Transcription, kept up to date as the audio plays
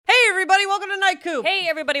everybody. Welcome to NIGHTCOOP. Hey,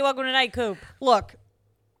 everybody. Welcome to NIGHTCOOP. Look.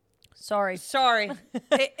 Sorry.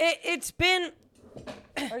 It's been...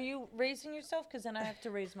 Are you raising yourself? Because then I have to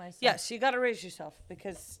raise myself. Yes, you got to raise yourself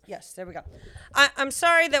because... Yes, there we go. I'm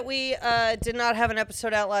sorry that we did not have an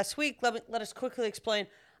episode out last week. Let us quickly explain.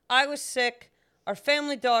 I was sick. Our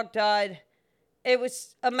family dog died. It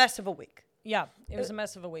was a mess of a week. Yeah, it was a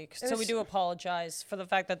mess of a week. So we do apologize for the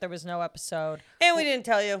fact that there was no episode. And we didn't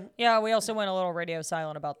tell you. Yeah, we also went a little radio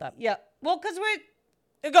silent about that. Yeah. Well, because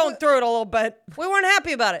we're going through it a little bit. We weren't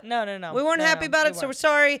happy about it. No. We weren't happy about it, so we're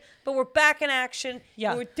sorry. But we're back in action.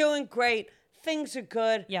 Yeah. We're doing great. Things are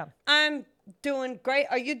good. Yeah. I'm doing great.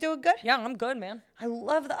 Are you doing good? Yeah, I'm good, man. I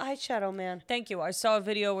love the eyeshadow, man. Thank you. I saw a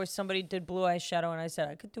video where somebody did blue eyeshadow, and I said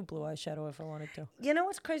I could do blue eyeshadow if I wanted to. You know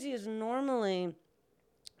what's crazy is normally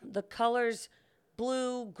the colors...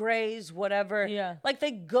 blue, grays, whatever. Yeah. Like they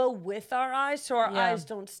go with our eyes so our eyes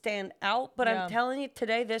don't stand out. But I'm telling you,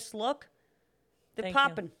 today, this look, they're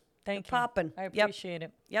popping. Thank you. Popping. I appreciate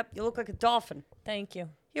it. Yep. You look like a dolphin. Thank you.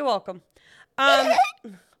 You're welcome. Did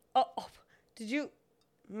you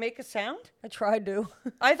make a sound? I tried to.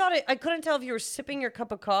 I thought I couldn't tell if you were sipping your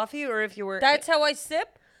cup of coffee or if you were. That's how I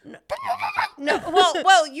sip? No.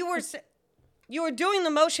 Well, you were doing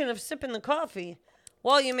the motion of sipping the coffee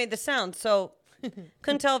while you made the sound. So.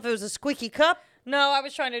 Couldn't tell if it was a squeaky cup. No, I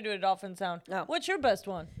was trying to do a dolphin sound. Oh. What's your best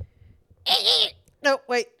one? No,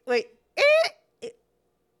 wait. Right?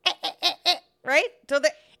 So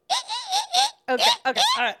the. Okay, all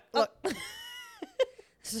right, look.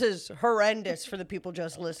 This is horrendous for the people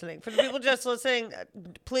just listening. For the people just listening,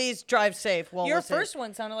 please drive safe while Your listening. first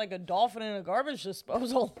one sounded like a dolphin in a garbage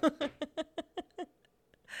disposal.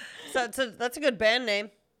 So that's a good band name.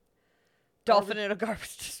 Dolphin in a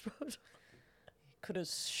garbage disposal. Could have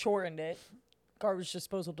shortened it. Garbage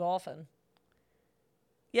disposal dolphin.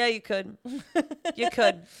 Yeah, you could. You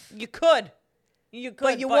could.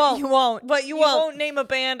 But you won't. You won't. But you You won't. won't name a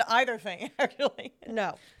band either thing, actually.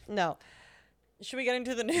 No. Should we get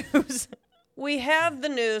into the news? We have the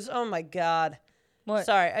news. Oh, my God. What?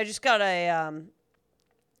 Sorry, I just got a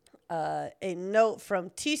note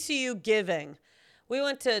from TCU Giving. We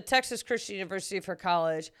went to Texas Christian University for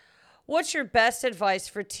college. What's your best advice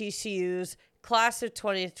for TCU's class of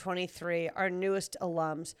 2023, our newest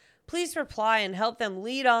alums? Please reply and help them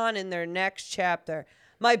lead on in their next chapter.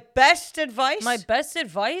 My best advice? My best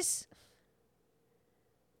advice?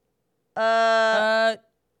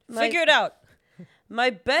 Figure it out. Figure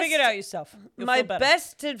it out yourself. You'll my feel better.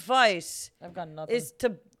 best advice I've got nothing.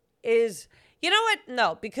 is you know what?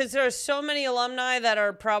 No, because there are so many alumni that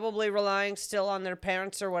are probably relying still on their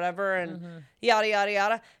parents or whatever and yada, yada,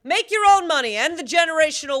 yada. Make your own money and the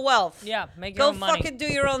generational wealth. Yeah, make your own money. Go fucking do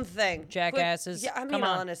your own thing. Jackasses. Yeah, I mean, Come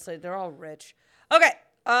on. honestly, they're all rich. Okay.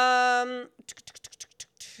 The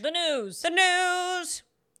news. The news.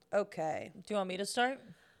 Okay. Do you want me to start?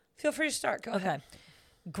 Feel free to start. Go ahead.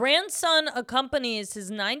 Grandson accompanies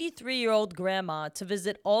his 93-year-old grandma to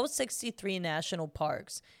visit all 63 national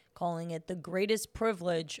parks, calling it the greatest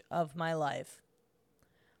privilege of my life.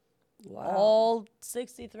 Wow. All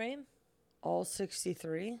 63? All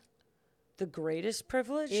 63? The greatest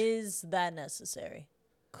privilege? Is that necessary?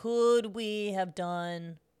 Could we have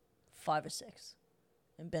done 5 or 6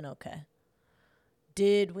 and been okay?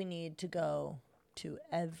 Did we need to go to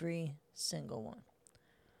every single one?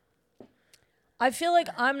 I feel like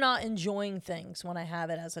I'm not enjoying things when I have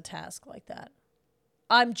it as a task like that.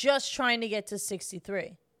 I'm just trying to get to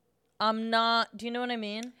 63. I'm not, do you know what I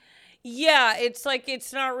mean? Yeah, it's like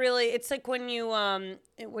it's not really. It's like when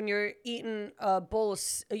you're eating a bowl of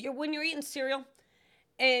when you're eating cereal,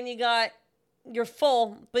 and you're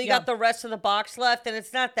full, but you got the rest of the box left, and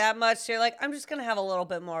it's not that much. So you're like, I'm just gonna have a little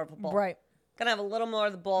bit more of a bowl. Right. Gonna have a little more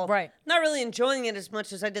of the bowl. Right. Not really enjoying it as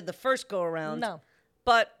much as I did the first go around. No.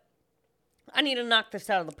 But I need to knock this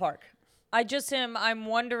out of the park. I'm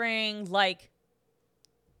wondering, like,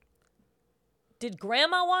 did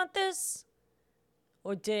grandma want this?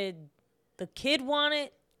 Or did the kid want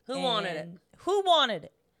it? Who wanted it? Who wanted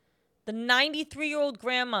it? The 93-year-old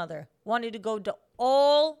grandmother wanted to go to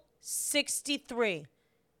all 63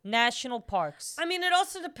 national parks. I mean, it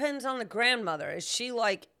also depends on the grandmother. Is she,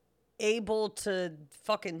 like, able to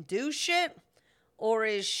fucking do shit? Or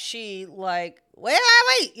is she like, where are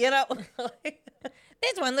we? You know?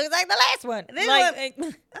 This one looks like the last one.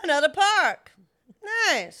 Another park.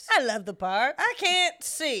 Nice. I love the park. I can't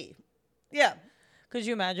see. Yeah. Could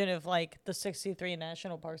you imagine if, like, the 63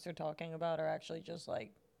 national parks they're talking about are actually just,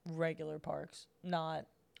 like, regular parks? Not.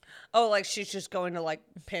 Oh, like she's just going to, like,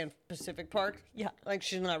 Pan Pacific Park? Yeah. Like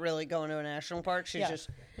she's not really going to a national park. She's Yeah.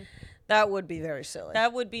 just... That would be very silly.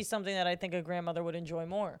 That would be something that I think a grandmother would enjoy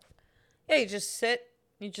more. Yeah, you just sit,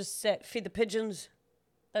 You just sit. feed the pigeons.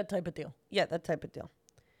 That type of deal. Yeah, that type of deal.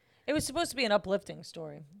 It was supposed to be an uplifting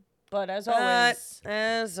story. But as But, always,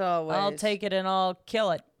 as always. I'll take it and I'll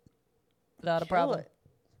kill it. Without a Kill problem. it.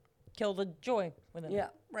 Kill the joy within it. Yeah,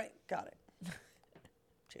 right. Got it.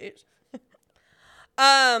 Jeez.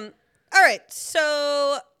 All right,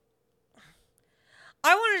 so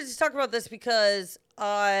I wanted to talk about this because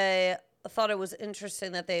I thought it was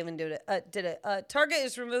interesting that they even did it. Target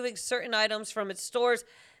is removing certain items from its stores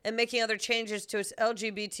and making other changes to its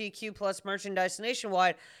LGBTQ plus merchandise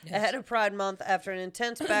nationwide ahead of Pride Month after an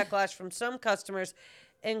intense backlash from some customers,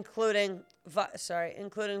 including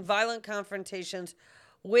violent confrontations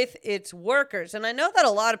with its workers. And I know that a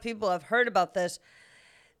lot of people have heard about this,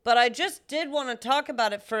 but I just did want to talk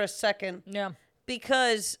about it for a second. Yeah.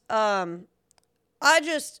 Because I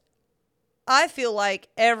feel like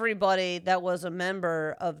everybody that was a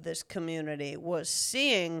member of this community was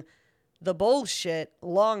seeing the bullshit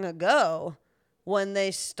long ago when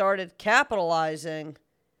they started capitalizing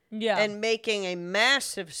and making a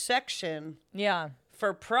massive section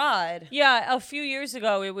for Pride. Yeah, a few years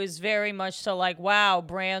ago, it was very much so like, wow,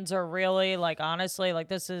 brands are really, like, honestly, like,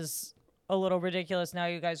 this is a little ridiculous. Now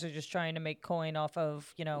you guys are just trying to make coin off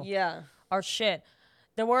of, our shit.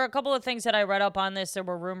 There were a couple of things that I read up on this. There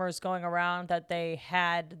were rumors going around that they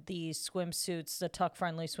had the swimsuits, the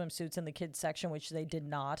tuck-friendly swimsuits in the kids section, which they did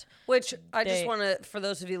not. Which I just want to, for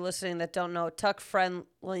those of you listening that don't know,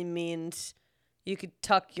 tuck-friendly means you could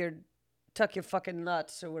tuck your fucking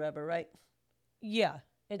nuts or whatever, right? Yeah.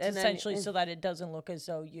 It's essentially so that it doesn't look as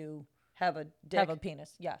though you have a dick. Have a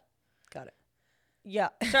penis. Yeah. Got it. Yeah.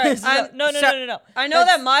 Sorry. No. I know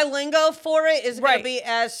that my lingo for it is going to be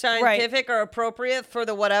as scientific or appropriate for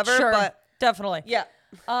the whatever, sure, but definitely. Yeah.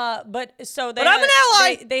 But I'm an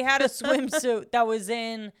ally. They had a swimsuit that was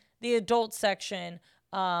in the adult section,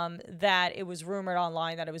 that it was rumored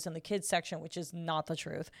online that it was in the kids section, which is not the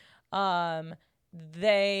truth. A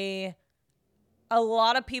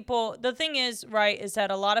lot of people, the thing is, right, is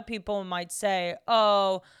that a lot of people might say,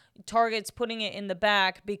 oh, Target's putting it in the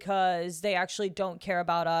back because they actually don't care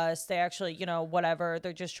about us. They actually, whatever.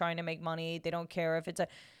 They're just trying to make money. They don't care if it's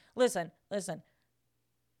Listen.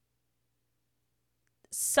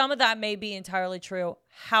 Some of that may be entirely true.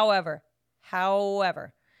 However,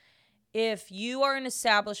 if you are an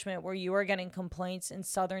establishment where you are getting complaints in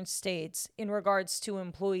southern states in regards to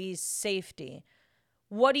employees' safety,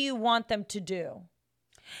 what do you want them to do?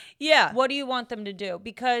 Yeah. What do you want them to do?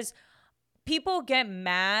 Because people get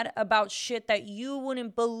mad about shit that you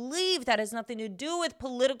wouldn't believe that has nothing to do with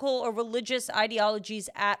political or religious ideologies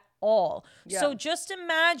at all. Yeah. So just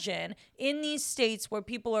imagine in these states where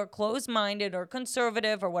people are closed-minded or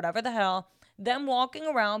conservative or whatever the hell, them walking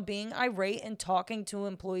around being irate and talking to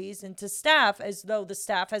employees and to staff as though the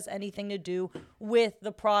staff has anything to do with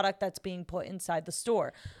the product that's being put inside the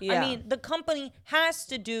store. Yeah. I mean, the company has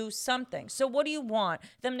to do something. So what do you want?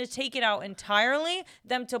 Them to take it out entirely?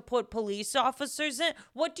 Them to put police officers in?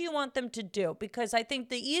 What do you want them to do? Because I think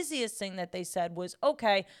the easiest thing that they said was,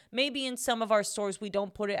 okay, maybe in some of our stores we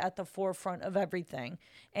don't put it at the forefront of everything.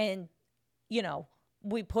 And,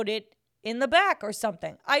 we put it in the back or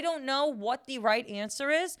something. I don't know what the right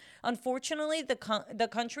answer is. Unfortunately, the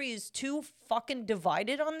country is too fucking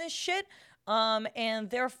divided on this shit.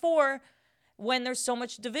 And therefore, when there's so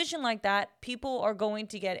much division like that, people are going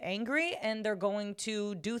to get angry and they're going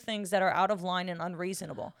to do things that are out of line and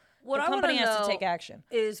unreasonable. What the company has to take action.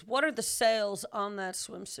 Is what are the sales on that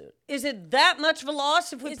swimsuit? Is it that much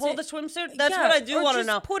loss if we pull the swimsuit? That's what I do want to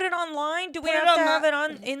know. Put it online. Do we have to have it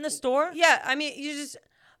on in the store? Yeah, I mean,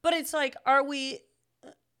 but it's like, are we,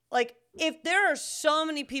 like, if there are so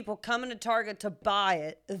many people coming to Target to buy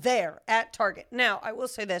it there at Target. Now, I will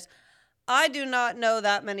say this. I do not know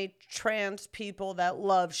that many trans people that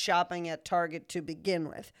love shopping at Target to begin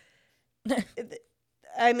with.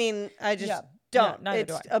 I mean, I just don't. Yeah,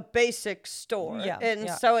 it's a basic store. Yeah, and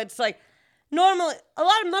so it's like, normally, a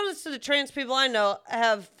lot of most of the trans people I know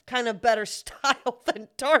have kind of better style than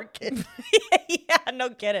Target. Yeah, no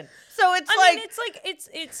kidding. So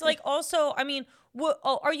it's like also, I mean,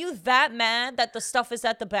 are you that mad that the stuff is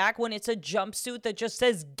at the back when it's a jumpsuit that just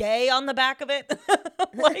says gay on the back of it?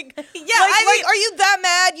 Are you that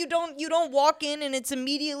mad you don't walk in and it's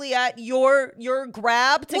immediately at your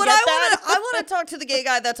grab to get that? I want to talk to the gay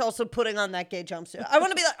guy that's also putting on that gay jumpsuit. I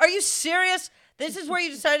want to be like, are you serious? This is where you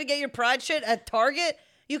decided to get your Pride shit at Target?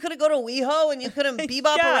 You could have go to WeHo and you couldn't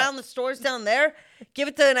bebop around the stores down there. Give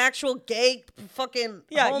it to an actual gay fucking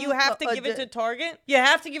you have to give it to Target? You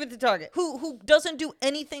have to give it to Target. Who doesn't do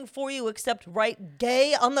anything for you except write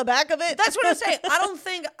gay on the back of it? That's what I'm saying.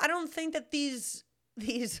 I don't think that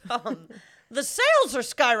these the sales are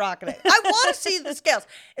skyrocketing. I want to see the sales.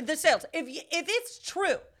 If it's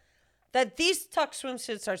true that these tuck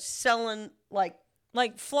swimsuits are selling like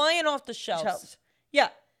flying off the shelves. Yeah.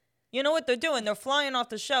 You know what they're doing? They're flying off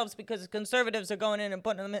the shelves because conservatives are going in and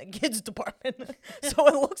putting them in the kids department. So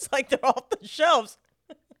it looks like they're off the shelves.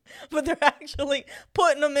 But they're actually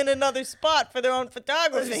putting them in another spot for their own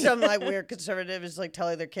photography. Some like weird conservative is like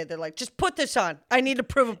telling their kid, they're like, just put this on. I need to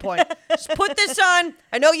prove a point. Just put this on.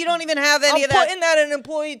 I know you don't even have any of that. I'm putting that an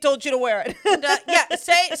employee told you to wear it. And, yeah,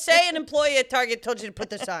 say an employee at Target told you to put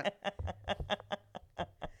this on.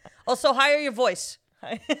 Also, higher your voice.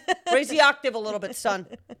 Raise the octave a little bit, son.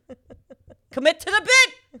 Commit to the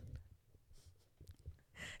bit.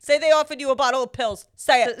 Say they offered you a bottle of pills.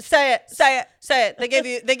 Say it. Say it. Say it. Say it. They gave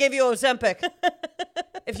you Ozempic.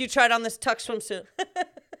 If you tried on this tuck swimsuit.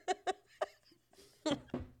 I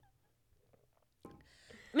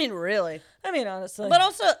mean, really. I mean, honestly. But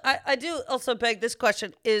also, I do also beg this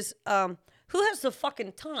question is, who has the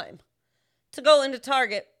fucking time to go into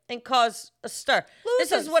Target and cause a stir? Losers.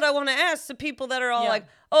 This is what I want to ask the people that are all like,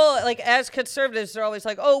 oh, like as conservatives, they're always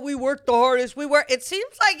like, oh, we work the hardest. It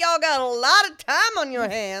seems like y'all got a lot of time on your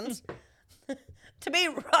hands to be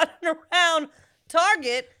running around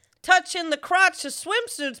Target, touching the crotch of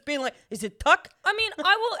swimsuits, being like, is it tuck? I mean,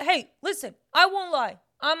 hey, listen, I won't lie.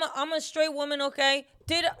 I'm a straight woman, okay?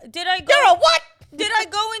 Did I go? You're a what? Did I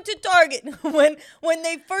go into Target when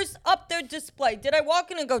they first upped their display? Did I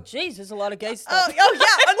walk in and go, geez, there's a lot of gay stuff? Oh yeah.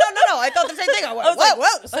 No. I thought the same thing. I went,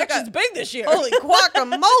 whoa, the section's big this year. Holy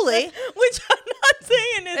guacamole. Which I'm not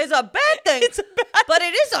saying is a bad thing. It's a bad but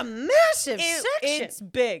it is a massive section. It's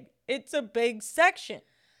big. It's a big section.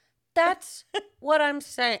 That's what I'm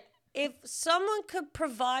saying. If someone could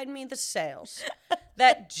provide me the sales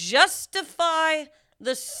that justify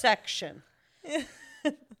the section,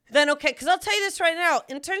 then okay. Because I'll tell you this right now.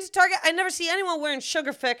 In terms of Target, I never see anyone wearing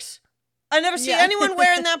Sugar Fix. I never see anyone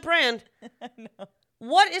wearing that brand. No.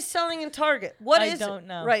 What is selling in Target? I don't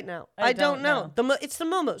know right now. I don't know. It's the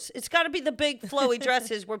muumuus. It's got to be the big flowy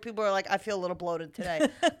dresses where people are like, I feel a little bloated today.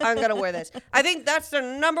 I'm going to wear this. I think that's their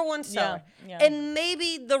number one seller. Yeah. And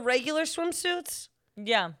maybe the regular swimsuits.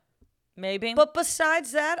 Yeah, maybe. But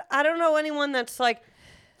besides that, I don't know anyone that's like,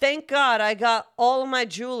 thank God I got all of my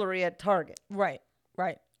jewelry at Target. Right.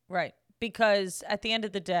 Because at the end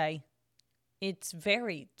of the day, it's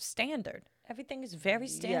very standard. Everything is very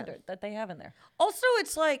standard that they have in there. Also,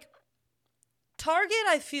 it's like Target,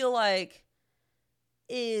 I feel like,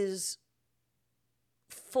 is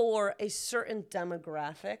for a certain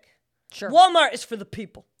demographic. Sure. Walmart is for the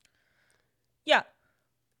people. Yeah.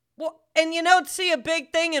 Well, and you don't see a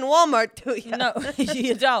big thing in Walmart, do you? No,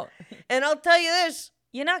 you don't. And I'll tell you this.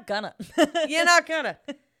 You're not gonna. You're not gonna.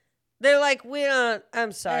 They're like,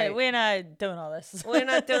 I'm sorry. Hey, we're not doing all this. We're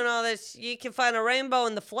not doing all this. You can find a rainbow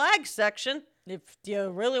in the flag section. If you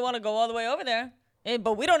really want to go all the way over there.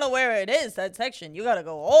 But we don't know where it is, that section. You got to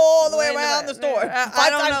go all the way around the store. 5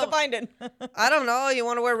 times to find it. I don't know. You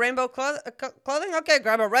want to wear rainbow clothing? Okay,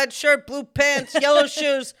 grab a red shirt, blue pants, yellow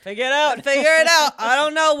shoes. Figure it out. I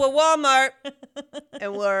don't know. We're Walmart.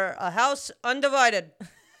 And we're a house undivided.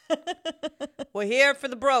 We're here for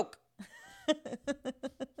the broke.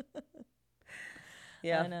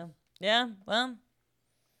 Yeah. I know. Yeah, well.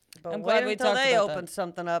 But I'm glad we talked they about open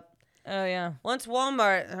something up. Oh, yeah. Once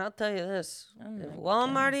Walmart, I'll tell you this. If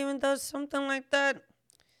Walmart even does something like that.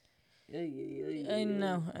 I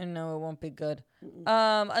know it won't be good.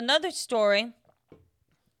 Another story.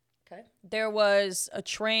 Okay. There was a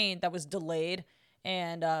train that was delayed,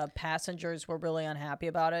 and passengers were really unhappy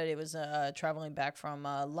about it. It was traveling back from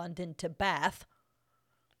London to Bath.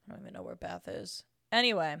 I don't even know where Bath is.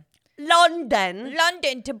 Anyway.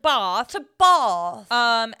 London to Bath.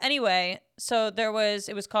 Anyway, so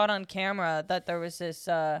it was caught on camera that there was this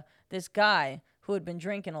guy who had been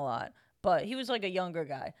drinking a lot, but he was like a younger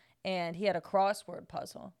guy, and he had a crossword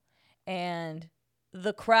puzzle, and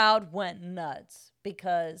the crowd went nuts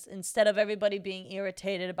because instead of everybody being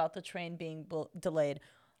irritated about the train being delayed,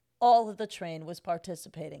 all of the train was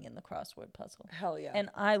participating in the crossword puzzle. Hell yeah. And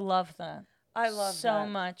I love that. I love so that.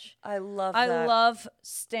 much. I love I that. love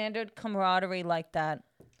standard camaraderie like that.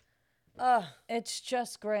 It's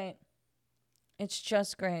just great. It's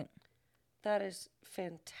just great. That is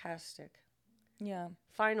fantastic. Yeah.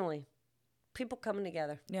 Finally, people coming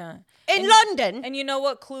together. Yeah. In London. And you know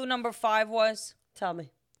what clue number 5 was? Tell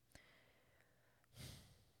me.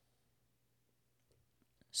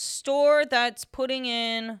 Store that's putting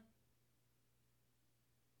in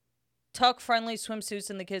tuck-friendly swimsuits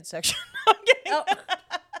in the kids section. I'm kidding. Oh.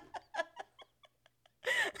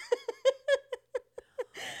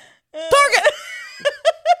 Target!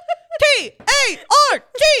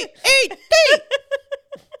 C-A-R-T-E-D.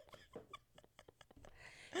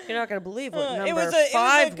 You're not going to believe what number It was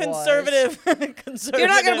 5 a conservative. You're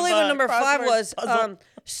not going to believe what number 5 crossword was. puzzle.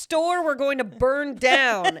 Store we're going to burn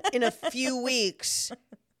down in a few weeks.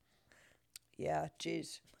 Yeah,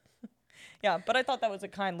 jeez. Yeah, but I thought that was a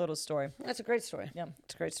kind little story. That's a great story. Yeah.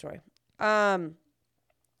 It's a great story. A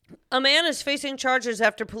man is facing charges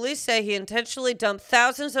after police say he intentionally dumped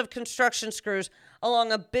thousands of construction screws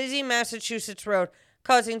along a busy Massachusetts road,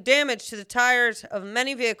 causing damage to the tires of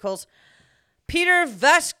many vehicles. Peter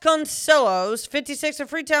Vasconcelos, 56 of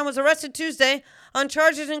Freetown, was arrested Tuesday on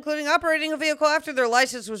charges including operating a vehicle after their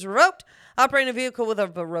license was revoked, operating a vehicle with a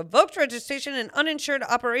revoked registration, and uninsured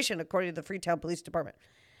operation, according to the Freetown Police Department.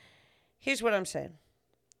 Here's what I'm saying.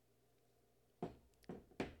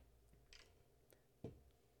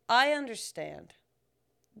 I understand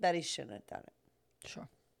that he shouldn't have done it. Sure.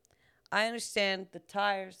 I understand the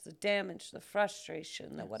tires, the damage, the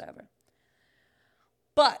frustration, the whatever.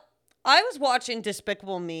 But I was watching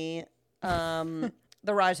Despicable Me, The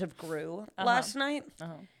Rise of Gru, last night.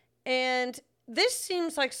 And this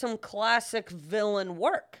seems like some classic villain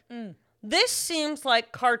work. This seems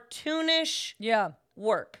like cartoonish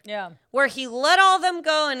work. Yeah. Where he let all them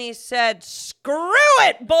go and he said, "Screw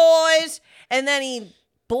it, boys!" And then he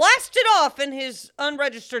blasted off in his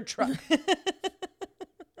unregistered truck.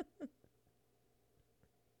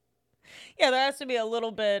 Yeah, there has to be a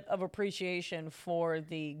little bit of appreciation for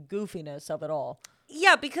the goofiness of it all.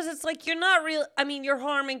 Yeah, because it's like you're not real. I mean, you're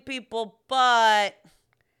harming people, but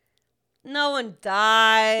no one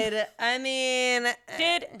died. I mean,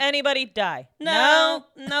 Did anybody die? no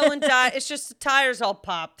one died. It's just the tires all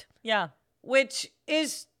popped, Yeah. which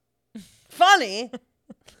is funny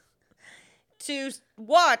to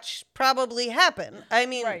watch probably happen. I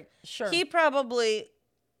mean, Right, sure. He probably,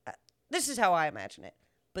 this is how I imagine it.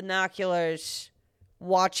 Binoculars,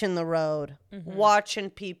 watching the road, watching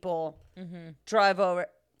people drive over.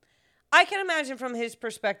 I can imagine from his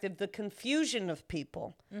perspective the confusion of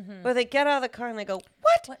people where they get out of the car and they go,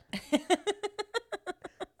 what?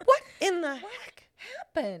 What in the heck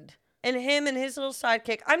happened? And him and his little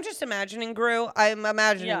sidekick. I'm just imagining Gru. I'm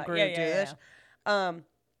imagining Gru do this.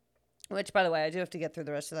 Which, by the way, I do have to get through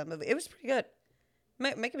the rest of that movie. It was pretty good.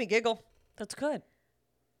 Making me giggle. That's good.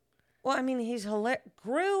 Well, I mean, he's hilarious.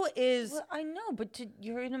 Gru is... Well, I know, but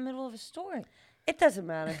you're in the middle of a story. It doesn't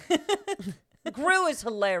matter. Gru is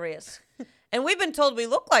hilarious. And we've been told we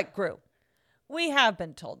look like Gru. We have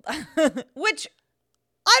been told that. Which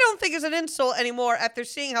I don't think is an insult anymore after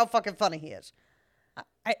seeing how fucking funny he is.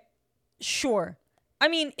 Sure. I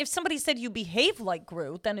mean, if somebody said you behave like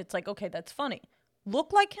Gru, then it's like, okay, that's funny.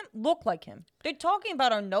 Look like him? Look like him. They're talking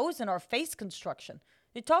about our nose and our face construction.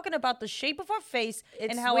 They're talking about the shape of our face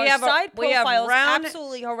and how our side profile is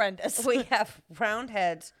absolutely horrendous. We have round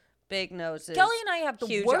heads, big noses. Kelly and I have the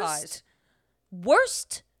huge worst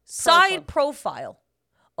eyes. side profile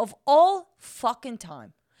of all fucking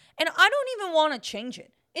time. And I don't even want to change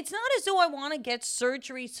it. It's not as though I want to get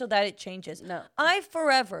surgery so that it changes. No. I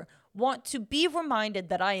forever want to be reminded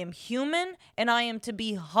that I am human and I am to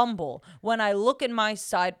be humble when I look at my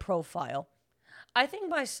side profile. I think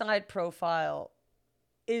my side profile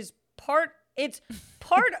is part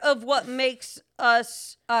of what makes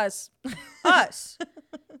us. If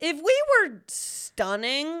we were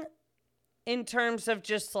stunning in terms of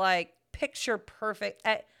just like picture perfect,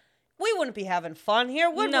 we wouldn't be having fun here,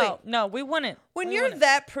 would we? No, we wouldn't. When you're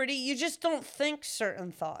that pretty, you just don't think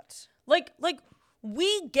certain thoughts. Like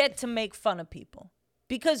we get to make fun of people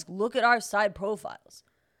because look at our side profiles.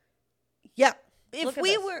 Yeah. If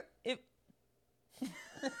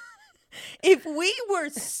we were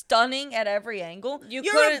stunning at every angle, you're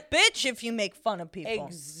a bitch if you make fun of people.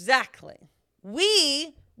 Exactly.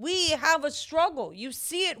 We have a struggle. You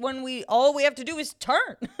see it when all we have to do is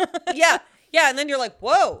turn. Yeah. Yeah, and then you're like,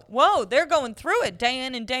 whoa, they're going through it day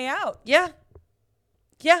in and day out. Yeah.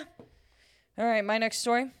 Yeah. All right, my next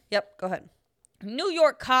story. Yep, go ahead. New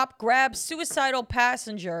York cop grabs suicidal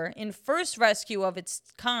passenger in first rescue of its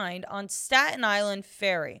kind on Staten Island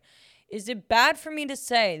ferry. Is it bad for me to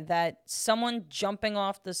say that someone jumping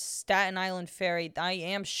off the Staten Island ferry, I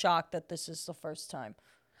am shocked that this is the first time.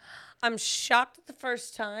 I'm shocked at the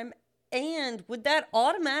first time. And would that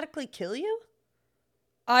automatically kill you?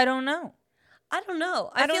 I don't know. I don't know.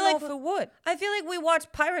 I don't know if it would. I feel like we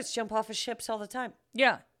watch pirates jump off of ships all the time.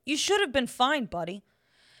 Yeah. You should have been fine, buddy.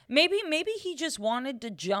 Maybe he just wanted to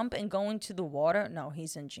jump and go into the water. No,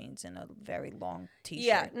 he's in jeans and a very long t-shirt.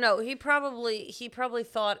 Yeah, no, he probably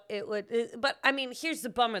thought it would. But, I mean, here's the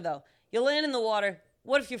bummer, though. You land in the water.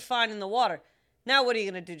 What if you're fine in the water? Now what are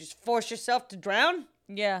you going to do? Just force yourself to drown?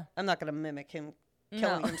 Yeah. I'm not going to mimic him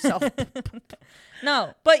killing himself.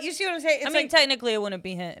 No. But you see what I'm saying? It's I mean, technically, it wouldn't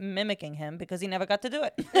be him mimicking him because he never got to do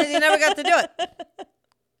it. he never got to do it.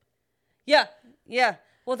 Yeah. Yeah.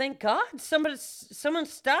 Well, thank God someone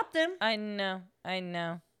stopped him. I know.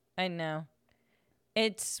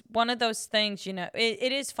 It's one of those things, you know,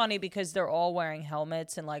 it is funny because they're all wearing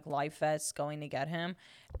helmets and like life vests going to get him.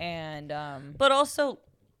 And, But also,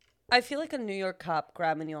 I feel like a New York cop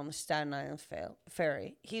grabbing you on the Staten Island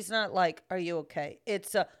ferry. He's not like, are you okay?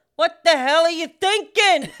 It's what the hell are you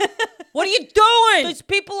thinking? What are you doing? there's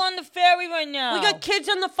people on the ferry right now. We got kids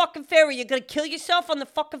on the fucking ferry. You're going to kill yourself on the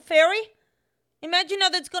fucking ferry? Imagine how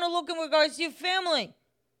that's going to look in regards to your family.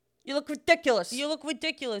 You look ridiculous. You look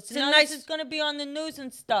ridiculous. It's a Now nice- this is going to be on the news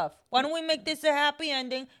and stuff. Why don't we make this a happy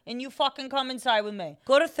ending and you fucking come inside with me?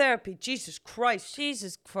 Go to therapy. Jesus Christ.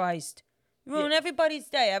 Jesus Christ. You ruin everybody's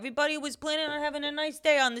day. Everybody was planning on having a nice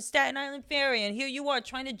day on the Staten Island ferry, and here you are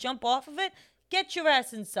trying to jump off of it? Get your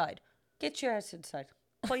ass inside. Get your ass inside.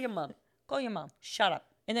 Call your mom. Call your mom. Shut up.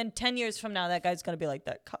 And then 10 years from now, that guy's going to be like,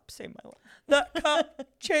 that cop saved my life. That cop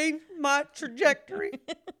changed my trajectory.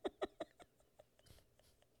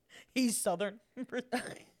 He's Southern. For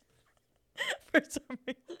some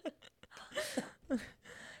reason.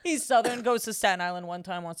 He's Southern, goes to Staten Island one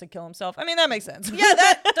time, wants to kill himself. I mean, that makes sense. Yeah,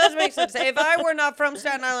 that does make sense. If I were not from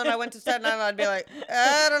Staten Island, I went to Staten Island, I'd be like,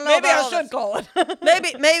 I don't know. Maybe about I all should this. call it.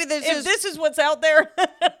 Maybe this If is. this is what's out there.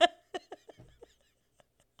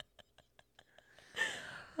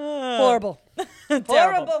 Horrible. Terrible.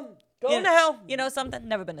 Horrible. Going to hell. You know something?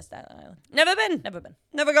 Never been to Staten Island. Never been. Never been.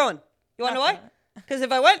 Never going. You want to know why? Because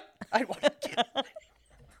if I went, I'd want to kill.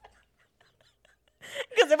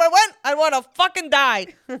 Because if I went, I'd want to fucking die.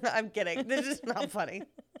 I'm kidding. This is not funny.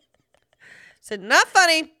 Said not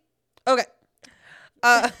funny. Okay.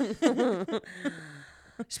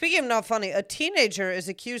 Speaking of not funny, a teenager is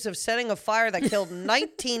accused of setting a fire that killed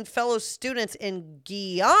 19 fellow students in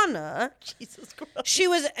Guyana. Jesus Christ. She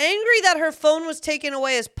was angry that her phone was taken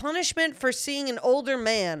away as punishment for seeing an older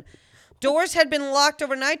man. Doors had been locked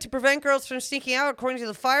overnight to prevent girls from sneaking out, according to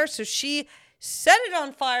the fire, so she set it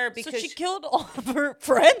on fire because So she killed all of her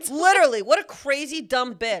friends? literally, what a crazy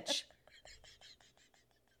dumb bitch.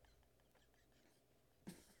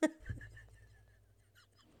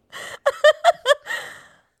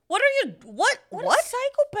 What are you? What? What? A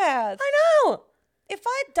psychopath. I know. If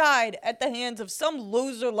I died at the hands of some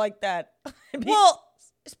loser like that, I'd be- Well,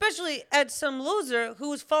 especially at some loser who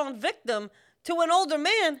was fallen victim to an older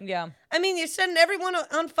man. yeah. I mean, you're setting everyone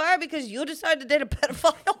on fire because you decided to date a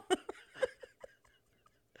pedophile.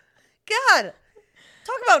 God,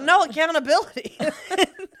 talk about no accountability.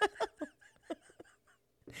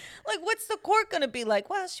 Like, what's the court going to be like?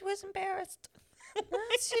 Well, she was embarrassed.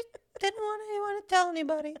 She didn't want to tell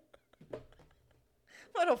anybody.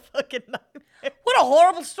 What a fucking nightmare. What a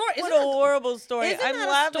horrible story. What a horrible story. Isn't I'm that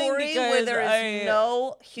a laughing story because where there is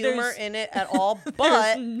no humor there's- in it at all, there's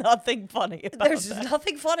but nothing funny about there's that.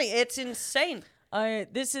 nothing funny. It's insane.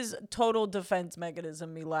 This is total defense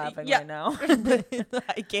mechanism, me laughing Yeah. right now.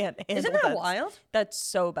 I can't handle Isn't that wild? That's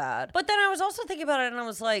so bad. But then I was also thinking about it, and I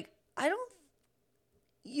was like,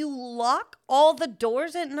 you lock all the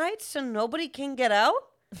doors at night so nobody can get out?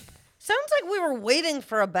 Sounds like we were waiting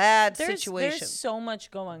for a bad situation. There's so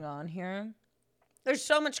much going on here. There's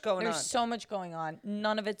so much going on. There's so much going on.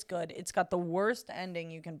 None of it's good. It's got the worst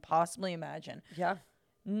ending you can possibly imagine. Yeah.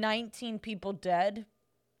 19 people dead.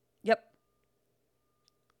 Yep.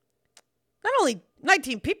 Not only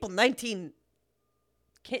 19 people, 19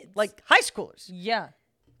 Kids. like high schoolers. Yeah.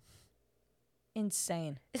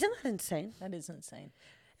 Insane. Isn't that insane? That is insane.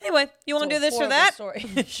 Anyway, you want to do this or that? Story.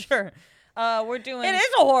 Sure. We're doing. It is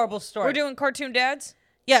a horrible story. We're doing cartoon dads.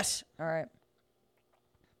 Yes. All right.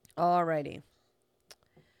 Alrighty.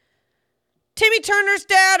 Timmy Turner's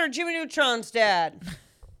dad or Jimmy Neutron's dad?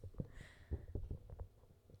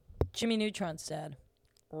 Jimmy Neutron's dad.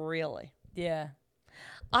 Really? Yeah.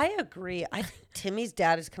 I agree. I think Timmy's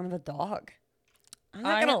dad is kind of a dog. I'm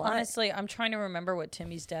not gonna lie. Honestly, I'm trying to remember what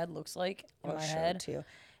Timmy's dad looks like in I'll my show head. it to you.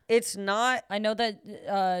 It's not. I know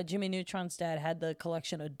that Jimmy Neutron's dad had the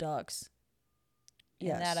collection of ducks.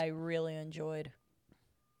 Yes. And that I really enjoyed.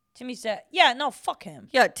 Timmy's dad. Yeah, no, fuck him.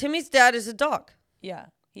 Yeah, Timmy's dad is a dog. Yeah.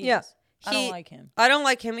 He Yeah. is. I don't like him. I don't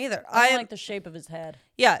like him either. I don't like the shape of his head.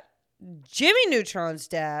 Yeah. Jimmy Neutron's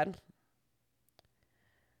dad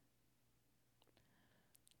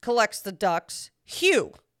collects the ducks.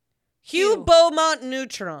 Hugh Beaumont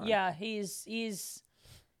Neutron. Yeah, he's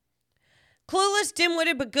Clueless,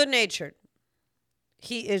 dim-witted, but good-natured.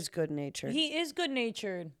 He is good-natured. he is good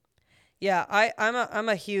natured. Yeah, I'm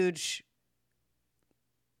a huge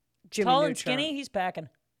Jimmy Tall and Neutron. skinny, he's packing.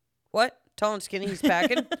 What? Tall and skinny, he's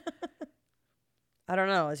packing? I don't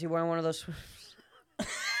know. Is he wearing one of those?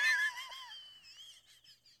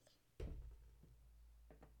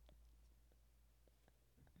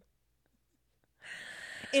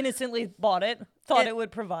 Innocently bought it. Thought it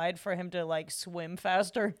would provide for him to like swim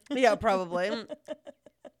faster. Yeah, probably.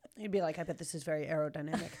 He'd be like, I bet this is very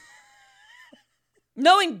aerodynamic.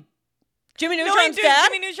 Knowing Jimmy Neutron's dad?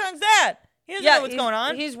 Jimmy Neutron's dad. He doesn't know what's going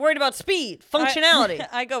on. He's worried about speed, functionality.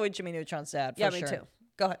 I go with Jimmy Neutron's dad. For me sure. too.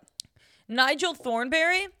 Go ahead. Nigel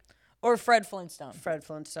Thornberry or Fred Flintstone? Fred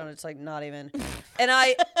Flintstone. It's like not even. And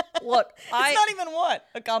look, It's not even what?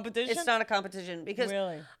 A competition? It's not a competition because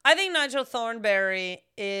Really? I think Nigel Thornberry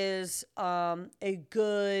is a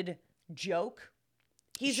good joke.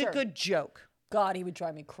 He's Sure. a good joke. God, he would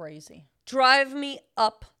drive me crazy. Drive me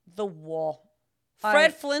up the wall.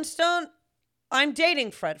 Fred Flintstone, I'm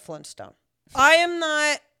dating Fred Flintstone. I am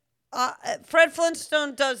not. Fred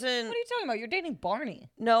Flintstone doesn't. What are you talking about? You're dating Barney.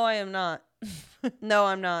 No, I am not. No,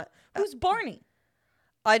 I'm not. Who's Barney?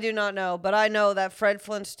 I do not know, but I know that Fred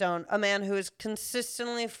Flintstone, a man who is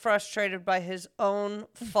consistently frustrated by his own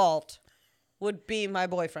fault, would be my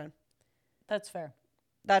boyfriend. That's fair.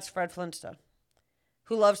 That's Fred Flintstone,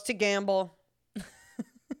 who loves to gamble.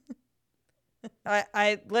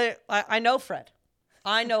 I know Fred.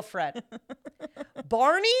 I know Fred.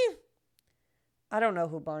 Barney? I don't know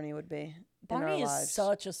who Barney would be. Barney in our is lives.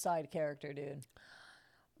 such a side character, dude.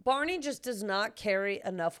 Barney just does not carry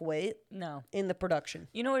enough weight No. in the production.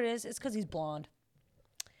 You know what it is? It's because he's blonde.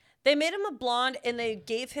 They made him a blonde and they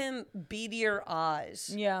gave him beadier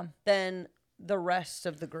eyes Yeah. than the rest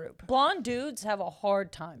of the group. Blonde dudes have a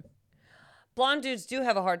hard time. Blonde dudes do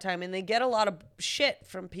have a hard time and they get a lot of shit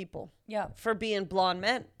from people Yeah. for being blonde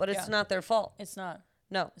men, but it's Yeah. not their fault. It's not.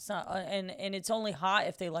 No. It's not. And it's only hot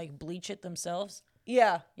if they like bleach it themselves.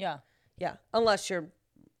 Yeah. Yeah. Yeah. Unless you're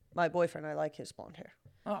my boyfriend, I like his blonde hair.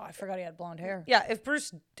 Oh, I forgot he had blonde hair. Yeah, if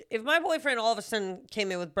my boyfriend all of a sudden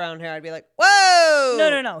came in with brown hair, I'd be like, whoa!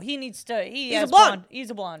 No. He needs to. He's has a blonde.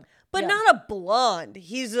 He's a blonde. But Yeah. not a blonde.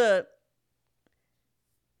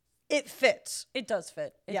 It fits. It does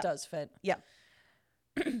fit. It Yeah. does fit. Yeah.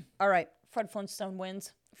 All right. Fred Flintstone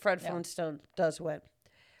wins. Fred Flintstone does win.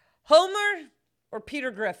 Homer or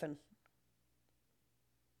Peter Griffin?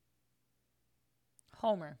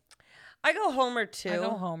 Homer. I go Homer too. I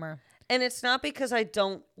go Homer. And it's not because I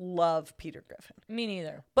don't love Peter Griffin. Me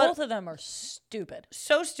neither. But- Both of them are stupid.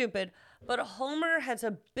 So stupid. But Homer has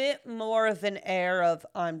a bit more of an air of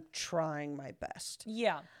I'm trying my best.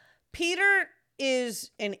 Yeah. Peter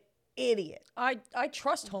is an idiot. I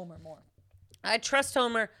trust Homer more. I trust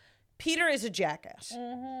Homer. Peter is a jackass.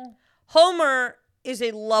 Homer is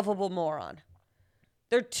a lovable moron.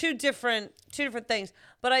 They're two different things.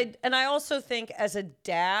 But I also think as a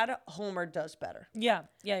dad, Homer does better. Yeah.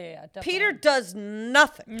 Definitely. Peter does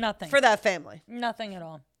nothing. Nothing. For that family. Nothing at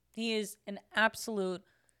all. He is an absolute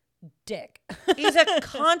dick. He's a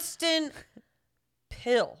constant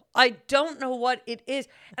pill. I don't know what it is.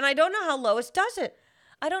 And I don't know how Lois does it.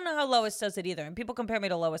 I don't know how Lois does it either. And people compare me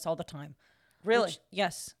to Lois all the time. Really?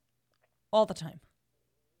 Yes. All the time.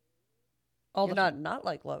 All You're the time. not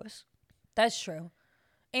like Lois. That's true.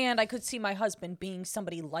 And I could see my husband being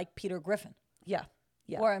somebody like Peter Griffin. Yeah.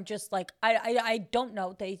 Yeah. Where I'm just like, I don't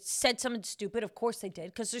know. They said something stupid. Of course they did,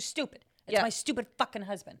 because they're stupid. It's Yeah. my stupid fucking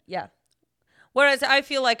husband. Yeah. Whereas I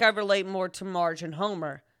feel like I relate more to Marge and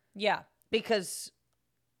Homer Yeah. because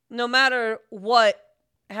no matter what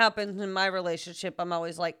happens in my relationship, I'm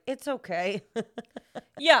always like, it's okay.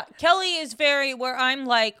 Yeah. Kelly is very where I'm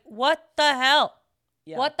like, what the hell?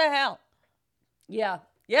 Yeah. What the hell? Yeah.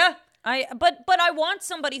 Yeah. But I want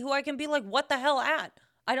somebody who I can be like, what the hell at?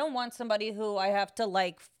 I don't want somebody who I have to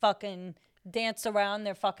like fucking dance around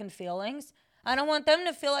their fucking feelings. I don't want them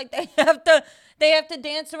to feel like they have to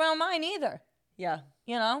dance around mine either. Yeah.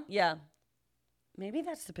 You know? Yeah. Maybe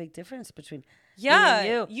that's the big difference between Yeah. me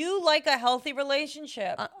and You like a healthy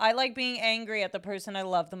relationship. I like being angry at the person I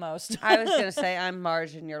love the most. I was going to say I'm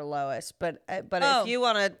Marge and you're Lois, but Oh. if you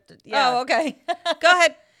want to, yeah. Oh, okay. Go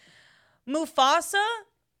ahead. Mufasa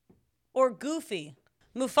or Goofy?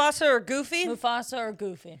 Mufasa or Goofy? Mufasa or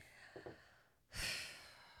Goofy?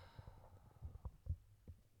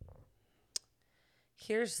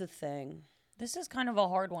 Here's the thing. This is kind of a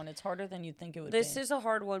hard one. It's harder than you'd think it would This be. is a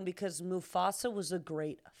hard one because Mufasa was a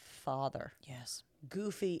great father. Yes.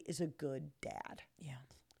 Goofy is a good dad. Yeah.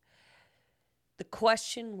 The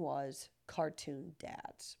question was cartoon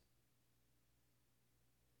dads.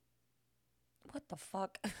 What the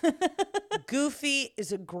fuck? Goofy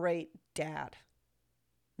is a great dad.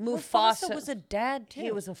 Mufasa was a dad too.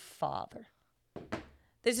 He was a father.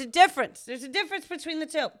 There's a difference. There's a difference between the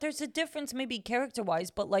two. There's a difference maybe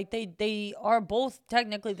character-wise, but like they are both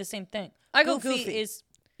technically the same thing. I go Goofy. Is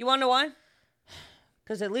You want to know why?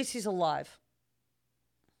 Because at least he's alive.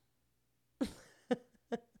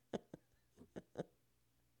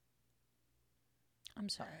 I'm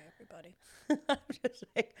sorry, everybody. I'm just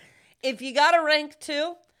like, if you got to rank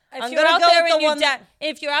two, If I'm you're gonna out go there with and the your one. dad,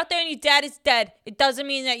 if you're out there and your dad is dead, it doesn't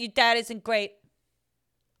mean that your dad isn't great.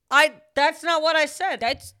 That's not what I said.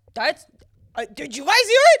 That's. Did you guys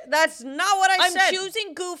hear it? That's not what I said. I'm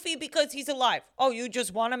choosing Goofy because he's alive. Oh, you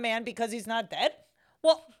just want a man because he's not dead?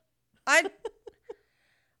 Well, I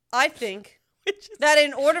think that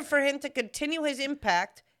in order for him to continue his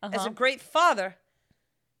impact as a great father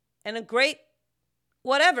and a great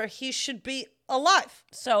whatever, he should be alive.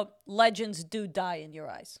 So legends do die in your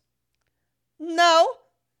eyes. No.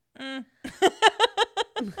 I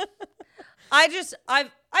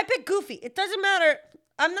pick Goofy. It doesn't matter.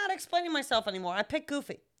 I'm not explaining myself anymore. I pick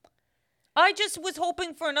Goofy. I just was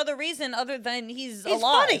hoping for another reason other than he's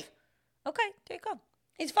alive. Funny. Okay, there you go.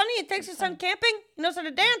 He's funny. He takes his son camping. He knows how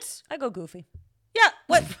to dance. I go Goofy. Yeah.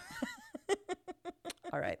 What?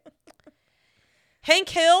 All right. Hank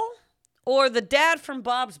Hill or the dad from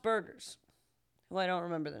Bob's Burgers, who I don't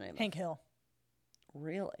remember the name Hank Hill.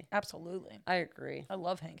 Really? Absolutely. I agree. I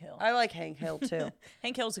love Hank Hill. I like Hank Hill too.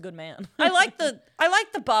 Hank Hill's a good man. I like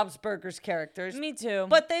the Bob's Burgers characters. Me too.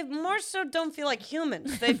 But they more so don't feel like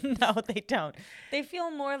humans. They no, they don't. They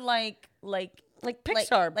feel more like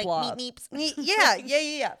Pixar like blobs. meep.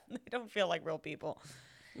 Yeah. They don't feel like real people.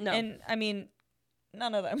 No. And I mean,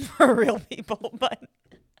 none of them are real people, but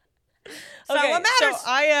So what matters?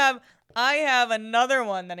 So I have another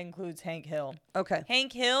one that includes Hank Hill. Okay.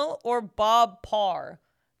 Hank Hill or Bob Parr,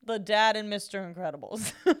 the dad in Mr.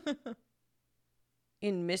 Incredibles.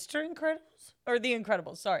 In Mr. Incredibles? Or The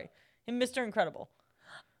Incredibles, sorry. In Mr. Incredible.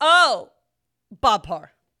 Oh, Bob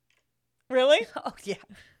Parr. Really? Oh, yeah.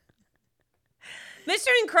 Mr.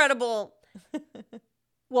 Incredible,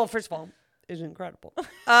 well, first of all, is incredible.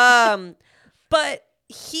 But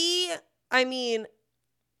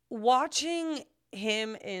watching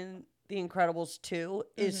him in The Incredibles 2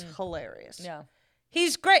 is hilarious. Yeah.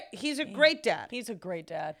 He's great. He's a great dad. He's a great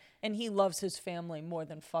dad. And he loves his family more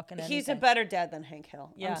than fucking anything. He's a better dad than Hank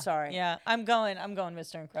Hill. Yeah. I'm sorry. Yeah. I'm going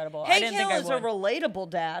Mr. Incredible. Hank I didn't Hill think I is would. a relatable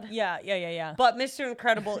dad. Yeah. But Mr.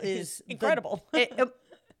 Incredible is incredible. The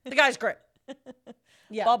guy's great.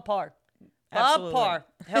 Yeah. Bob Parr. Bob Parr.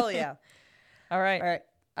 Hell yeah. All right. All right.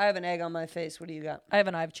 I have an egg on my face. What do you got? I have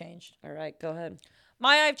an I've changed. All right. Go ahead.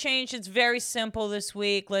 My I've changed. It's very simple this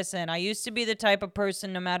week. Listen, I used to be the type of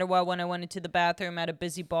person, no matter what, when I went into the bathroom at a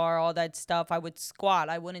busy bar, all that stuff, I would squat.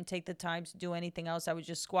 I wouldn't take the time to do anything else. I would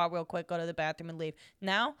just squat real quick, go to the bathroom, and leave.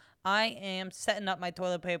 Now, I am setting up my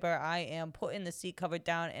toilet paper. I am putting the seat cover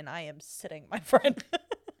down, and I am sitting, my friend.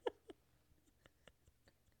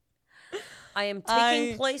 I am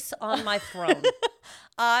taking place on my throne.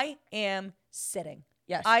 I am sitting.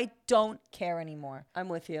 Yes. I don't care anymore. I'm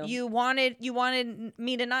with you. You wanted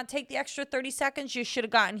me to not take the extra 30 seconds? You should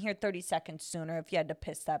have gotten here 30 seconds sooner if you had to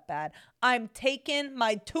piss that bad. I'm taking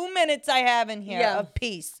my 2 minutes I have in here of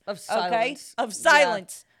peace. Of silence. Okay? Of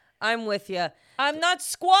silence. Yeah. I'm with you. I'm not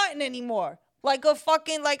squatting anymore. Like I'm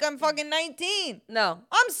fucking 19. No.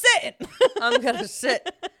 I'm sitting. I'm going to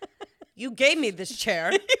sit. You gave me this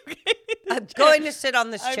chair. I'm going to sit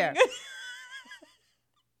on this chair.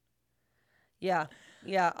 Yeah.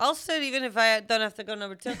 Yeah. I'll sit even if I don't have to go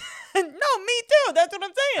number 2. No, me too. That's what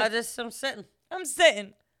I'm saying. I'm sitting. I'm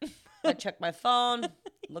sitting. I check my phone,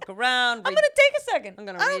 look around. I'm going to take a second.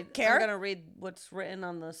 I don't care. I'm going to read what's written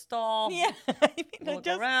on the stall. Yeah. Look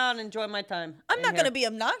around, enjoy my time. I'm not going to be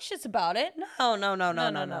obnoxious about it.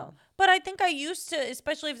 No. But I think I used to,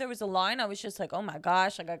 especially if there was a line, I was just like, oh my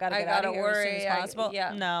gosh, like I got to get out of here as soon as possible.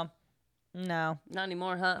 Yeah. No. Not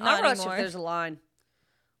anymore, huh? Not I'll rush anymore. if there's a line.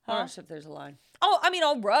 Huh? I'll rush if there's a line. Oh, I mean,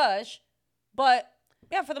 I'll rush. But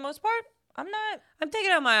yeah, for the most part, I'm taking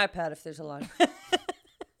out my iPad if there's a line.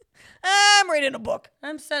 I'm reading a book.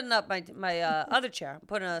 I'm setting up my other chair. I'm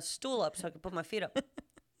putting a stool up so I can put my feet up.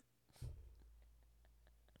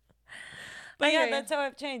 But yeah, that's how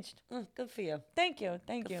I've changed. Good for you. Thank you.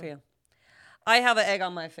 Good for you. I have an egg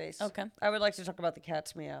on my face. Okay. I would like to talk about the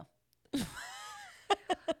cat's meow.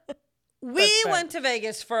 We went to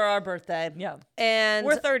Vegas for our birthday. Yeah. And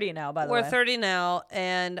we're 30 now, by the way. We're 30 now,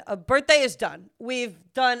 and a birthday is done. We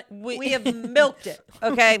have milked it,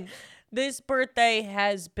 okay? This birthday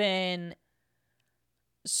has been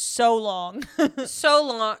so long. So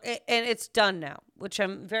long, and it's done now, which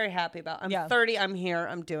I'm very happy about. I'm Yeah. 30, I'm here,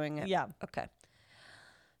 I'm doing it. Yeah. Okay.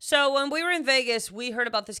 So when we were in Vegas, we heard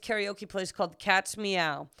about this karaoke place called Cat's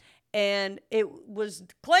Meow. And it was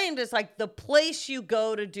claimed as like the place you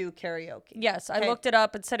go to do karaoke. Yes, I looked it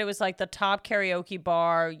up. It said it was like the top karaoke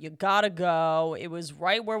bar. You gotta go. It was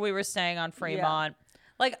right where we were staying on Fremont.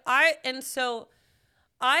 So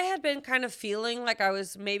I had been kind of feeling like I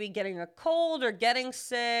was maybe getting a cold or getting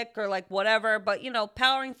sick or like whatever. But,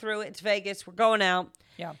 powering through it. It's Vegas. We're going out.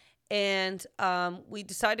 Yeah. And we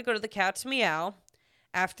decided to go to the Cat's Meow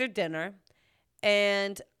after dinner.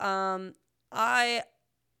 And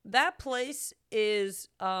that place is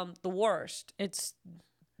the worst. It's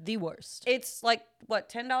the worst. It's like, what,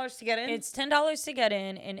 $10 to get in? It's $10 to get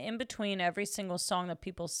in between every single song that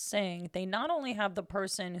people sing, they not only have the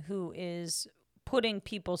person who is putting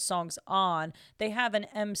people's songs on, they have an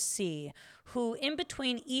MC who, in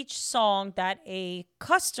between each song that a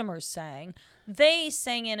customer sang, they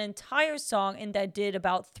sang an entire song and that did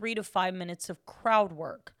about 3 to 5 minutes of crowd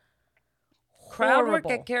work. Crowd work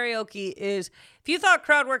at karaoke is, if you thought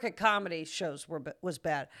crowd work at comedy shows was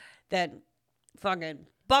bad, then fucking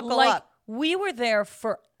buckle up. We were there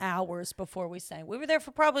for hours before we sang. We were there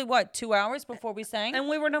for probably, 2 hours before we sang? And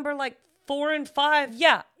we were number 4 and 5.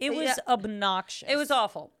 Yeah, it was obnoxious. It was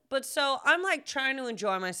awful. But so I'm trying to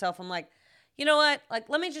enjoy myself. I'm like, you know what?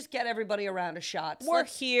 Let me just get everybody around a shot. We're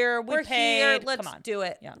here. We're paid. Here. Let's Come on. do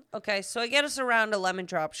it. Yeah. Okay, so I get us around to lemon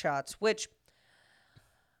drop shots, which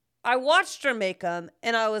I watched her make them,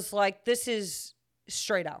 and I was like, this is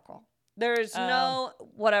straight alcohol. There's no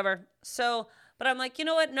whatever. So, but I'm like, you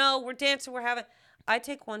know what? No, we're dancing. We're having. I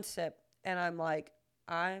take one sip, and I'm like,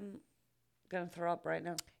 I'm going to throw up right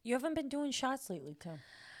now. You haven't been doing shots lately, too.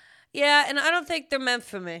 Yeah, and I don't think they're meant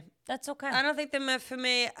for me. That's okay. I don't think they're meant for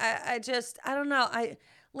me. I don't know.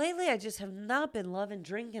 Lately, I just have not been loving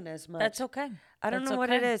drinking as much. That's okay. I don't know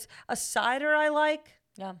what it is. A cider I like.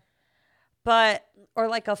 Yeah. But, or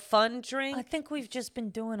like a fun drink. I think we've just been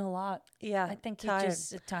doing a lot. Yeah. I think tired. you're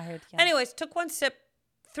just tired. Yeah. Anyways, took one sip,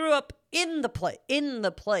 threw up in the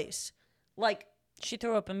place. Like, she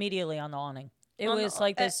threw up immediately on the awning. It was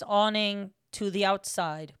like this awning to the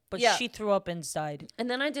outside, but she threw up inside. And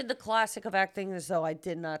then I did the classic of acting as though I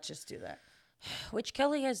did not just do that. Which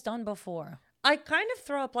Kelly has done before. I kind of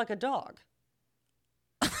throw up like a dog.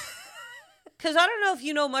 Because I don't know if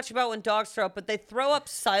you know much about when dogs throw up, but they throw up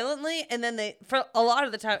silently, and then for a lot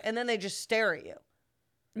of the time, and then they just stare at you.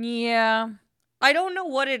 Yeah. I don't know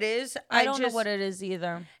what it is. I don't know what it is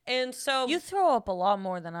either. And so you throw up a lot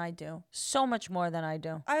more than I do. So much more than I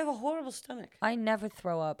do. I have a horrible stomach. I never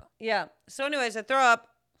throw up. Yeah. So anyways, I throw up.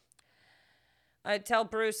 I tell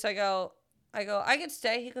Bruce, I go, I can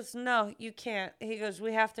stay. He goes, no, you can't. He goes,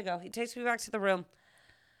 we have to go. He takes me back to the room.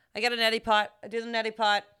 I get a neti pot. I do the neti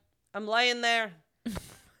pot. I'm laying there,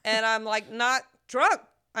 and I'm not drunk.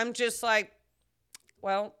 I'm just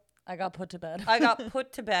well. I got put to bed. I got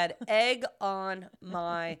put to bed, egg on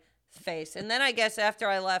my face. And then I guess after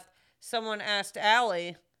I left, someone asked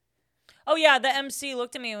Allie. Oh, yeah, the MC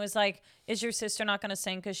looked at me and was like, is your sister not going to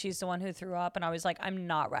sing because she's the one who threw up? And I was like, I'm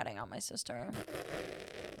not ratting on my sister.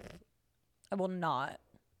 I will not.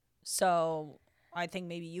 So I think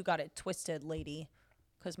maybe you got it twisted, lady,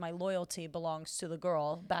 because my loyalty belongs to the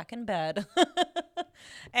girl back in bed.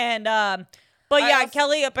 And, but yeah,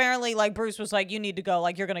 Kelly apparently, Bruce was like, you need to go,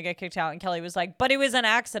 you're going to get kicked out. And Kelly was like, but it was an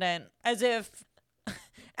accident. As if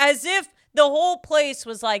the whole place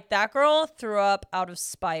was like, that girl threw up out of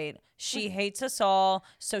spite. She hates us all,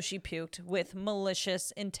 so she puked with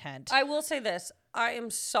malicious intent. I will say this. I am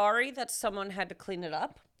sorry that someone had to clean it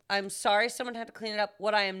up. I'm sorry someone had to clean it up.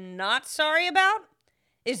 What I am not sorry about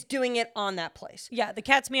is doing it on that place. Yeah, the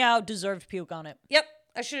Cat's Meow deserved puke on it. Yep.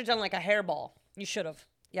 I should have done a hairball. You should have.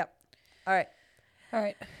 Yep. All right.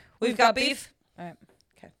 We've got beef? All right.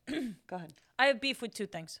 Okay. Go ahead. I have beef with two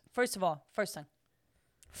things. First thing.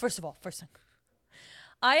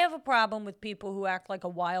 I have a problem with people who act like a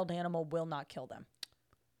wild animal will not kill them.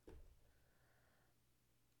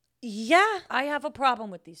 Yeah. I have a problem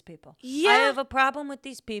with these people. Yeah. I have a problem with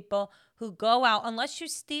these people who go out, unless you're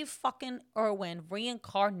Steve fucking Irwin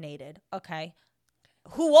reincarnated, okay,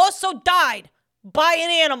 who also died by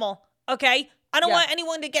an animal, okay? I don't want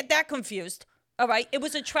anyone to get that confused. All right, it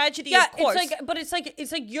was a tragedy, of course.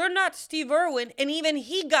 It's like you're not Steve Irwin, and even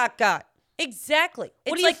he got. Exactly.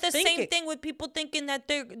 What it's are you the thinking? same thing with people thinking that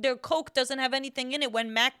their Coke doesn't have anything in it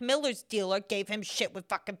when Mac Miller's dealer gave him shit with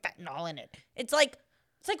fucking fentanyl in it. It's like,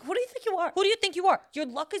 who do you think you are? Who do you think you are? Your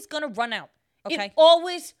luck is gonna run out. Okay. It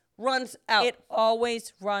always runs out. It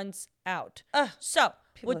always runs out. So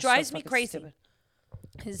what drives me crazy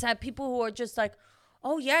is that people who are just like,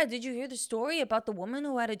 oh yeah, did you hear the story about the woman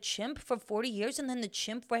who had a chimp for 40 years and then the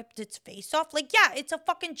chimp ripped its face off? Like, yeah, it's a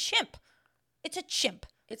fucking chimp. It's a chimp.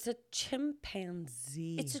 It's a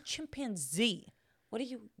chimpanzee. It's a chimpanzee. What are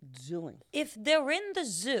you doing? If they're in the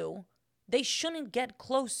zoo, they shouldn't get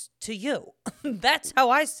close to you. That's how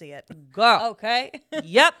I see it. Girl. Okay?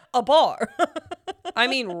 Yep. A bar. I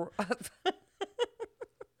mean,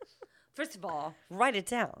 first of all, write it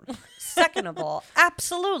down. Second of all,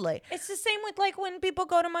 absolutely. It's the same with like when people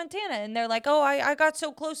go to Montana and they're like, oh, I got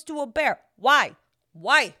so close to a bear. Why?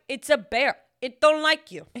 Why? It's a bear. It don't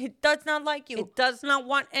like you. It does not like you. It does not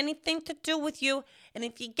want anything to do with you. And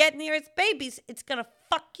if you get near its babies, it's going to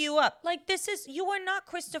fuck you up. Like you are not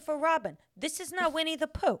Christopher Robin. This is not Winnie the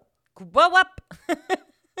Pooh. Grow up.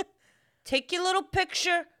 Take your little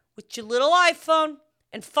picture with your little iPhone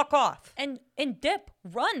and fuck off. And dip.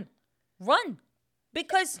 Run.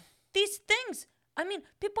 Because these things, I mean,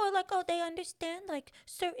 people are like, oh, they understand like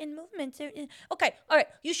certain movements. Okay, all right.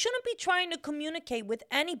 You shouldn't be trying to communicate with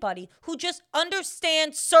anybody who just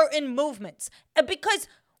understands certain movements. Because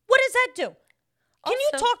what does that do? Can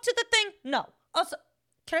you talk to the thing? No. Also,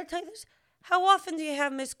 can I tell you this? How often do you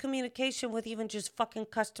have miscommunication with even just fucking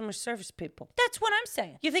customer service people? That's what I'm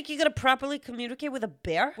saying. You think you're going to properly communicate with a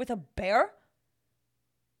bear? With a bear?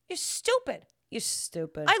 You're stupid. You're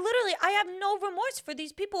stupid. I have no remorse for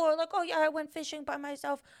these people who are like, oh yeah, I went fishing by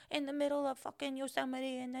myself in the middle of fucking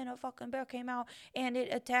Yosemite and then a fucking bear came out and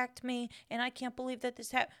it attacked me and I can't believe that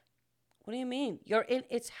this happened. What do you mean? You're in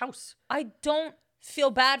its house. I don't feel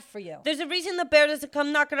bad for you. There's a reason the bear doesn't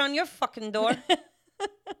come knocking on your fucking door.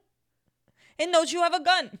 It knows you have a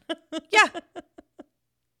gun. Yeah.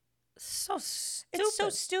 So stupid. It's so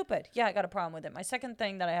stupid. Yeah, I got a problem with it. My second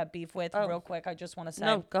thing that I have beef with, real quick, I just want to say.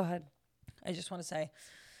 No, go ahead. I just want to say,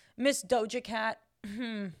 Miss Doja Cat.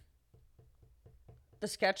 The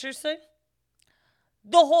Skechers thing?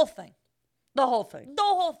 The whole thing. The whole thing. The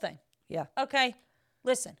whole thing. Yeah. Okay,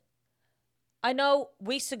 listen. I know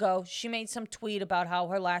weeks ago she made some tweet about how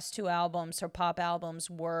her last two albums, her pop albums,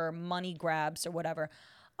 were money grabs or whatever.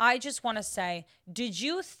 I just want to say, did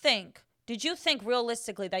you think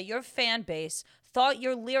realistically that your fan base thought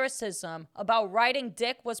your lyricism about writing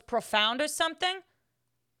dick was profound or something?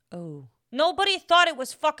 Oh. Nobody thought it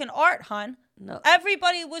was fucking art, hun. No.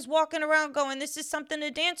 Everybody was walking around going, this is something to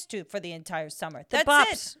dance to for the entire summer. That's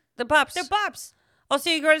bops. it. The bops. They're bops. Oh, so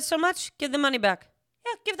you got it so much? Give the money back.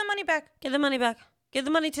 Yeah, give the money back. Give the money back. Give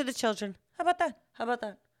the money to the children. How about that? How about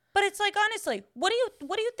that? But it's like, honestly, what do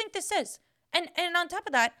you think this is? And on top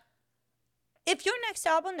of that, if your next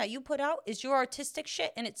album that you put out is your artistic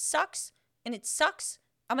shit and it sucks, I'm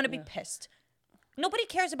going to be pissed. Nobody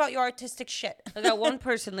cares about your artistic shit. I got one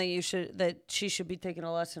person that she should be taking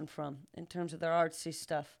a lesson from in terms of their artsy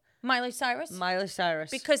stuff. Miley Cyrus? Miley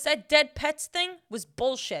Cyrus. Because that dead pets thing was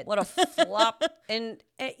bullshit. What a flop. And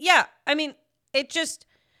yeah, I mean, it just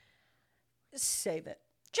save it.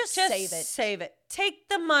 Just save it. Save it. Take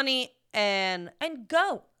the money and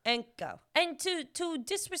go. And go. And to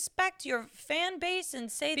disrespect your fan base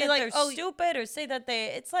and say Be that like, they're stupid or say that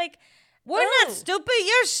it's like, we're not stupid.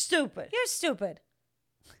 You're stupid. You're stupid.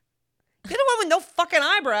 You're the one with no fucking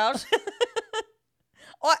eyebrows.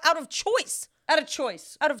 Out of choice. Out of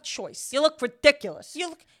choice. Out of choice. You look ridiculous.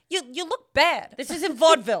 You look bad. This isn't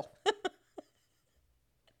vaudeville.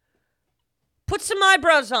 Put some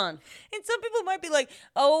eyebrows on. And some people might be like,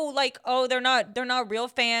 oh, they're not real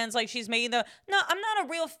fans. Like she's making No, I'm not a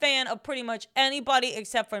real fan of pretty much anybody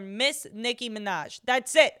except for Miss Nicki Minaj.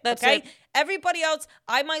 That's it. That's okay? it. Everybody else,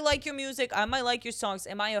 I might like your music. I might like your songs.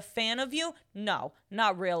 Am I a fan of you? No,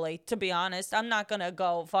 not really, to be honest. I'm not going to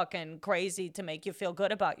go fucking crazy to make you feel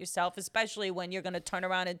good about yourself, especially when you're going to turn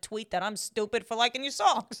around and tweet that I'm stupid for liking your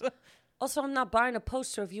songs. Also, I'm not buying a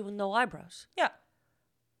poster of you with no eyebrows. Yeah.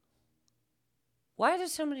 Why do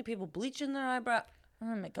so many people bleaching their eyebrows?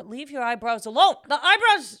 Oh my God, leave your eyebrows alone. The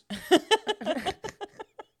eyebrows. The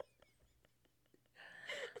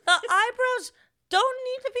eyebrows don't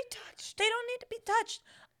need to be touched. They don't need to be touched.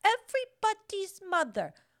 Everybody's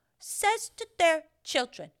mother says to their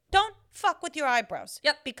children, don't fuck with your eyebrows.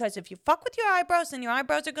 Yep. Because if you fuck with your eyebrows, then your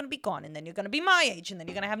eyebrows are going to be gone. And then you're going to be my age. And then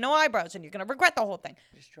you're going to have no eyebrows. And you're going to regret the whole thing.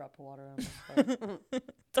 Just drop water on my face.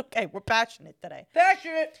 It's okay. We're passionate today.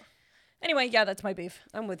 Passionate. Anyway, yeah, that's my beef.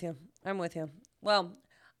 I'm with you. Well,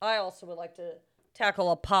 I also would like to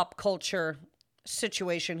tackle a pop culture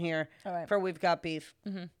situation here. All right. For We've Got Beef.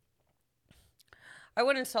 Mm-hmm. I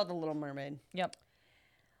went and saw The Little Mermaid. Yep.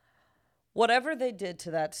 Whatever they did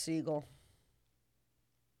to that seagull,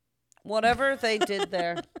 whatever they did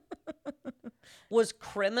there was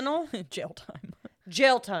criminal. Jail time.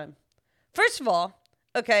 Jail time. First of all,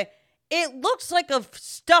 okay, it looks like a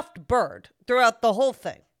stuffed bird throughout the whole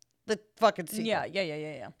thing. The fucking sequel.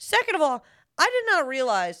 Yeah. Second of all, I did not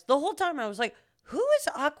realize the whole time I was like, who is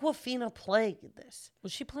Aquafina playing in this?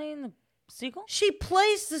 Was she playing the seagull? She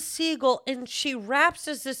plays the seagull and she raps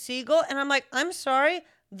as the seagull. And I'm like, I'm sorry.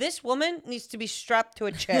 This woman needs to be strapped to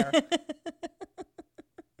a chair.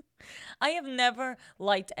 I have never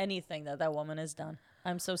liked anything that woman has done.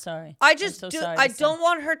 I'm so sorry. I don't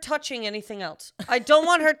want her touching anything else. I don't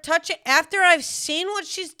want her touching. After I've seen what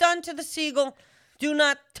she's done to the seagull, do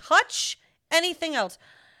not touch anything else.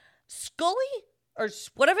 Scully, or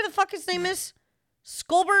whatever the fuck his name is,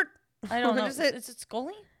 Sculbert. I don't know. Is it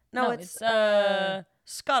Scully? No, it's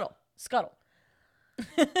Scuttle. Scuttle.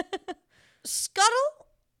 Scuttle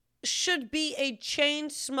should be a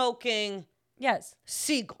chain-smoking Yes.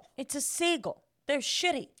 seagull. It's a seagull. They're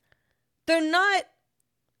shitty. They're not.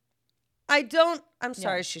 I'm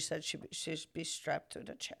sorry, she said she should be strapped to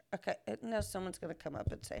the chair. Okay, now someone's going to come up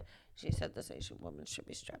and say, she said this Asian woman should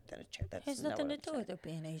be strapped in a chair. That has nothing to do with her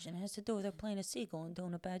being Asian. It has to do with her playing a seagull and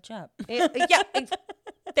doing a bad job. Yeah,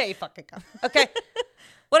 there you fucking go. Okay.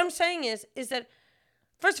 What I'm saying is that,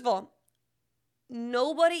 first of all,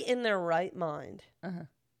 nobody in their right mind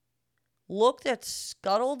looked at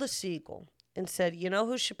Scuttle the seagull and said, you know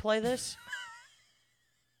who should play this?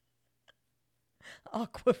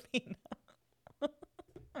 Aquafina.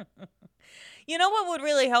 You know what would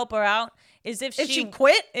really help her out is if she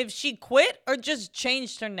quit. If she quit or just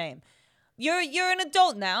changed her name. You're an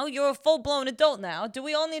adult now. You're a full-blown adult now. Do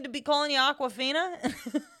we all need to be calling you Aquafina?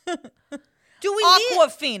 Do we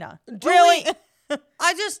Aquafina? Really?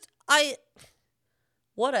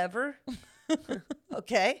 Whatever.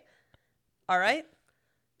 Okay. All right.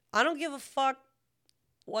 I don't give a fuck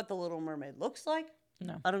what the Little Mermaid looks like.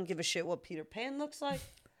 No. I don't give a shit what Peter Pan looks like.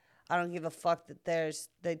 I don't give a fuck that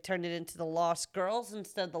they turned it into the Lost Girls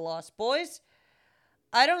instead of the Lost Boys.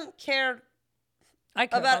 I don't care. I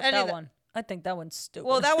care about any that of that. one. I think that one's stupid.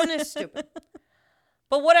 Well, that one is stupid.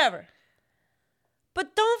 But whatever.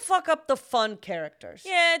 But don't fuck up the fun characters.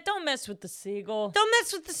 Yeah, don't mess with the seagull. Don't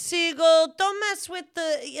mess with the seagull. Don't mess with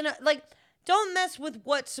don't mess with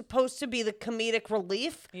what's supposed to be the comedic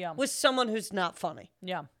relief with someone who's not funny.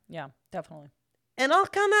 Yeah, definitely. And I'll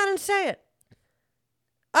come out and say it.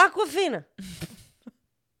 Aquafina.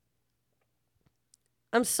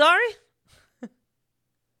 I'm sorry.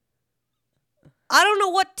 I don't know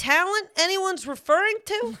what talent anyone's referring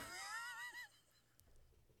to.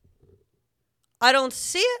 I don't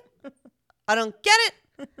see it. I don't get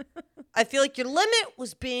it. I feel like your limit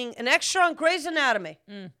was being an extra on Grey's Anatomy.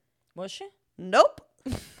 Was she? Nope.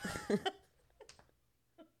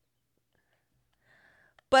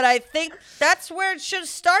 But I think that's where it should have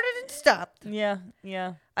started and stopped.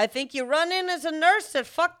 Yeah. I think you run in as a nurse that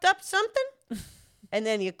fucked up something, and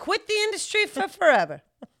then you quit the industry for forever.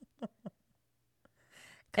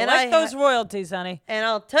 Collect those royalties, honey. And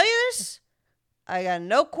I'll tell you this, I got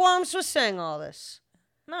no qualms with saying all this.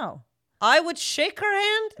 No. I would shake her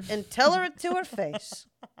hand and tell her it to her face.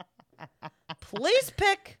 Please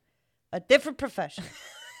pick a different profession.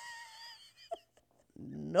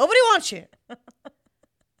 Nobody wants you.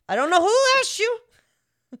 I don't know who asked you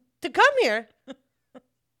to come here.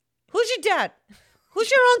 Who's your dad?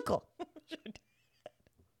 Who's your uncle?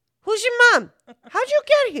 Who's your mom? How'd you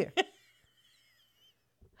get here?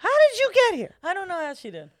 How did you get here? I don't know how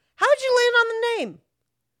she did. How'd you land on the name?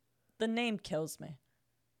 The name kills me.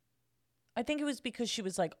 I think it was because she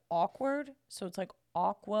was like awkward. So it's like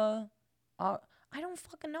Aqua. I don't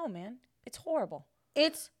fucking know, man. It's horrible.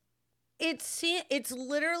 It's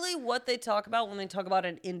literally what they talk about when they talk about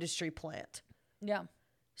an industry plant. Yeah.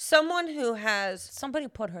 Someone who has... Somebody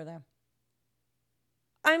put her there.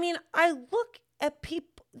 I mean, I look at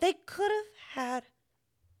people... They could have had...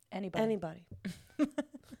 Anybody.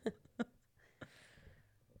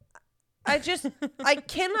 I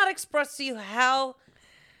cannot express to you how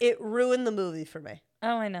it ruined the movie for me.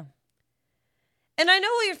 Oh, I know. And I know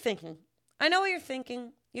what you're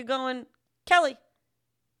thinking. You're going, Kelly,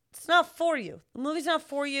 it's not for you. The movie's not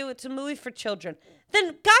for you. It's a movie for children.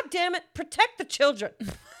 Then, God damn it, protect the children.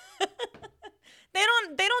 They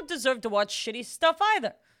don't deserve to watch shitty stuff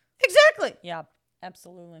either. Exactly. Yeah,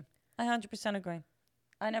 absolutely. I 100% agree.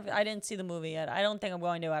 I didn't see the movie yet. I don't think I'm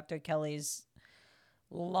going to after Kelly's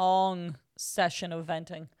long session of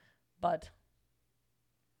venting. But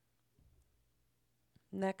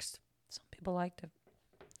next, some people liked it.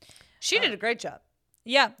 She did a great job.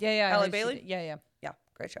 Yeah. Halle Bailey? Yeah. Yeah,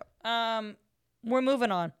 great job. We're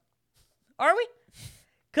moving on. Are we?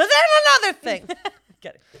 Because there's another thing.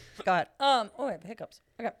 Get it. Go ahead. Oh, I have hiccups.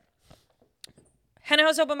 Okay. Henna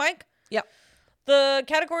House open mic? Yep. The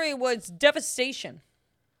category was devastation.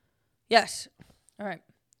 Yes. All right.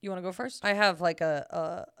 You want to go first? I have like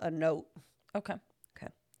a note. Okay. Okay.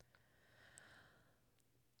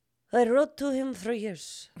 I wrote to him 3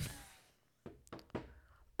 years.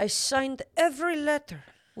 I signed every letter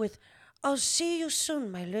with, "I'll see you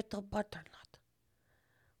soon, my little butternut,"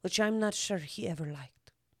 which I'm not sure he ever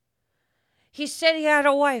liked. He said he had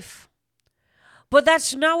a wife, but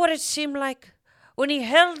that's not what it seemed like when he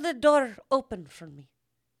held the door open for me.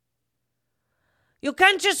 You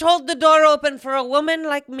can't just hold the door open for a woman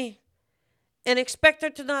like me and expect her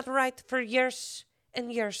to not write for years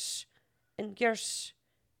and years and years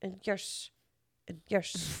and years and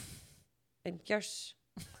years and years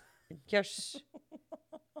and years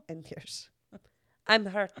and years. I'm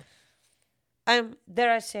hurt. I'm,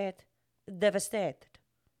 dare I say it, devastated.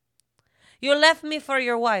 You left me for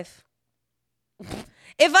your wife.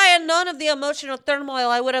 If I had known of the emotional turmoil,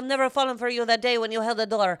 I would have never fallen for you that day when you held the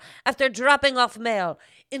door after dropping off mail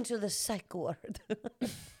into the psych ward.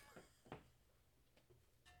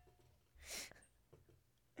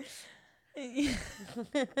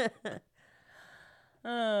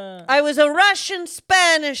 I was a Russian,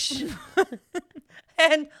 Spanish,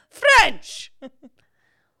 and French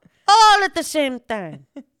all at the same time.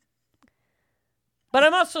 But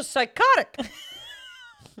I'm also psychotic.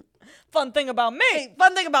 Fun thing about me.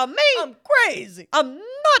 Fun thing about me. I'm crazy. I'm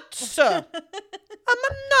nuts. I'm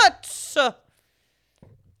a nuts. Talk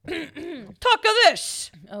of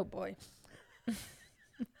this. Oh, boy.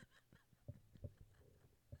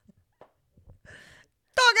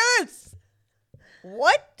 Talk of this.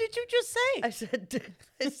 What did you just say? I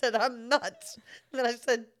said, I'm nuts. Then I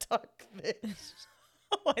said, talk this.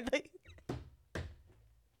 Oh, I think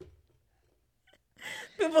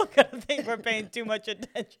people are gonna think we're paying too much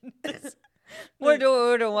attention to this. We're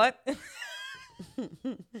doing what?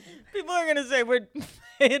 People are gonna say we're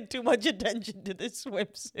paying too much attention to this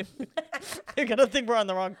swimsuit. They're gonna think we're on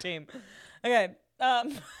the wrong team. Okay.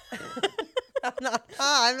 I'm not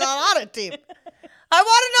on a team. I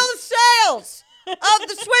want to know the sales of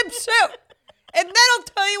the swimsuit, and then I'll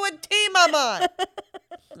tell you what team I'm on.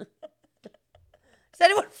 Is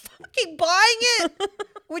anyone fucking buying it?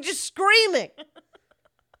 We're just screaming.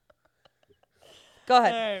 Go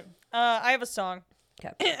ahead. All right. I have a song.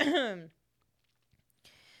 Okay.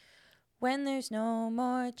 When there's no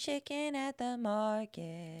more chicken at the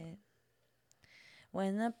market,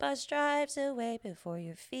 when the bus drives away before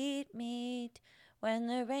your feet meet, when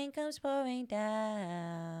the rain comes pouring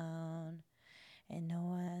down and no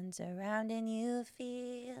one's around and you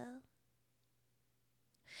feel,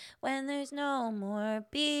 when there's no more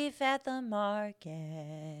beef at the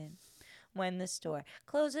market, when the store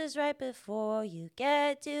closes right before you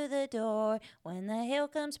get to the door, when the hail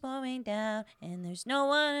comes pouring down and there's no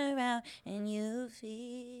one around and you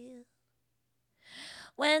feel,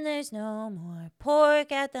 when there's no more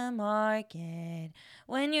pork at the market,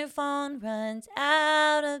 when your phone runs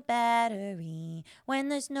out of battery, when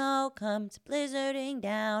the snow comes blizzarding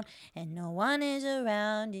down and no one is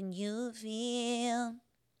around and you feel,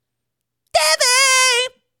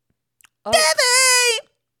 Debbie! Oh. Debbie!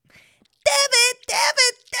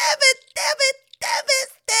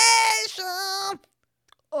 Devastation!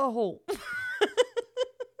 Oh.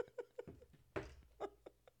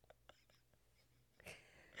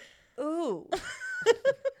 Ooh.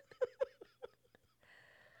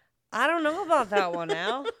 I don't know about that one,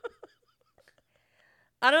 Al.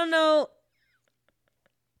 I don't know.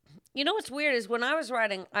 You know what's weird is when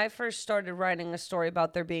I first started writing a story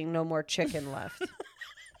about there being no more chicken left.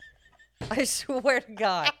 I swear to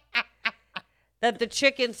God that the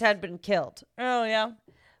chickens had been killed. Oh, yeah.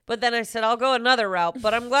 But then I said, I'll go another route.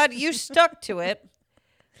 But I'm glad you stuck to it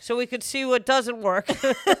so we could see what doesn't work.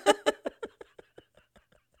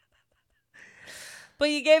 But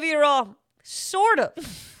you gave it your all. Sort of.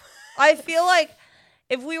 I feel like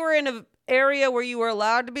if we were in an area where you were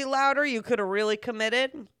allowed to be louder, you could have really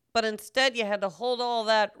committed. But instead, you had to hold all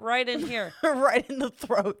that right in here. Right in the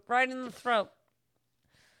throat. Right in the throat.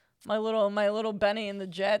 My little Benny and the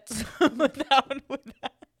Jets. with that.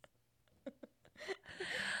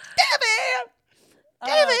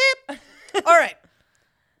 Damn it! All right.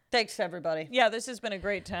 Thanks, everybody. Yeah, this has been a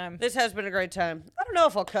great time. This has been a great time. I don't know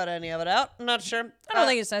if I'll cut any of it out. I'm not sure. I don't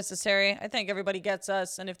think it's necessary. I think everybody gets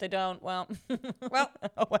us, and if they don't, well,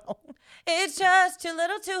 oh well. It's just too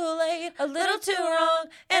little too late, a little too wrong,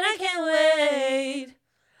 and I can't wait.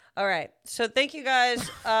 All right. So thank you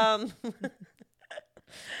guys.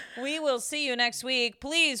 We will see you next week.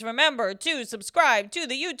 Please remember to subscribe to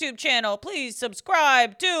the YouTube channel. Please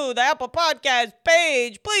subscribe to the Apple Podcast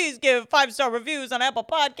page. Please give 5-star reviews on Apple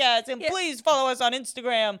Podcasts. And please follow us on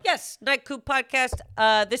Instagram. Yes, Night Coop Podcast.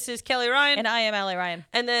 This is Kelly Ryan. And I am Allie Ryan.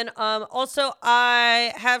 And then also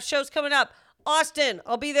I have shows coming up. Austin,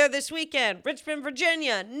 I'll be there this weekend. Richmond,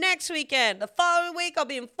 Virginia, next weekend. The following week, I'll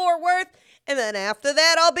be in Fort Worth. And then after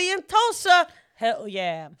that, I'll be in Tulsa. Hell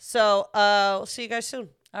yeah. So we'll see you guys soon.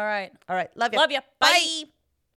 All right. All right. Love you. Love you. Bye.